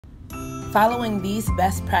Following these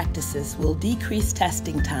best practices will decrease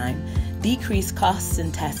testing time, decrease costs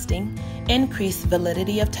in testing, increase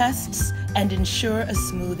validity of tests, and ensure a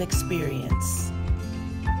smooth experience.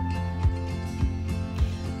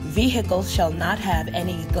 Vehicles shall not have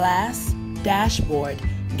any glass, dashboard,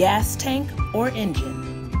 gas tank, or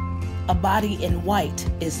engine. A body in white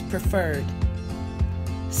is preferred.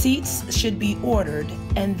 Seats should be ordered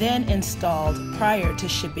and then installed prior to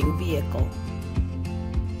shipping vehicle.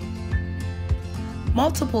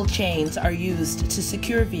 Multiple chains are used to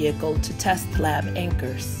secure vehicle to test lab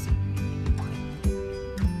anchors.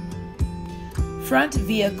 Front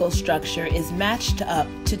vehicle structure is matched up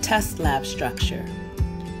to test lab structure.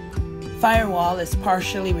 Firewall is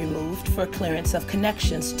partially removed for clearance of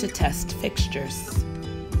connections to test fixtures.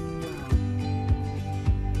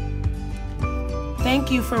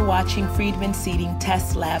 Thank you for watching Freedman Seating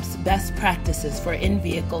Test Lab's best practices for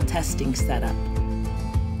in-vehicle testing setup.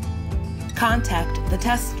 Contact the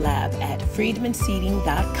test lab at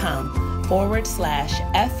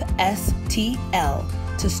freedmanseating.com/FSTL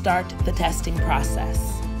to start the testing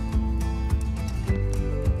process.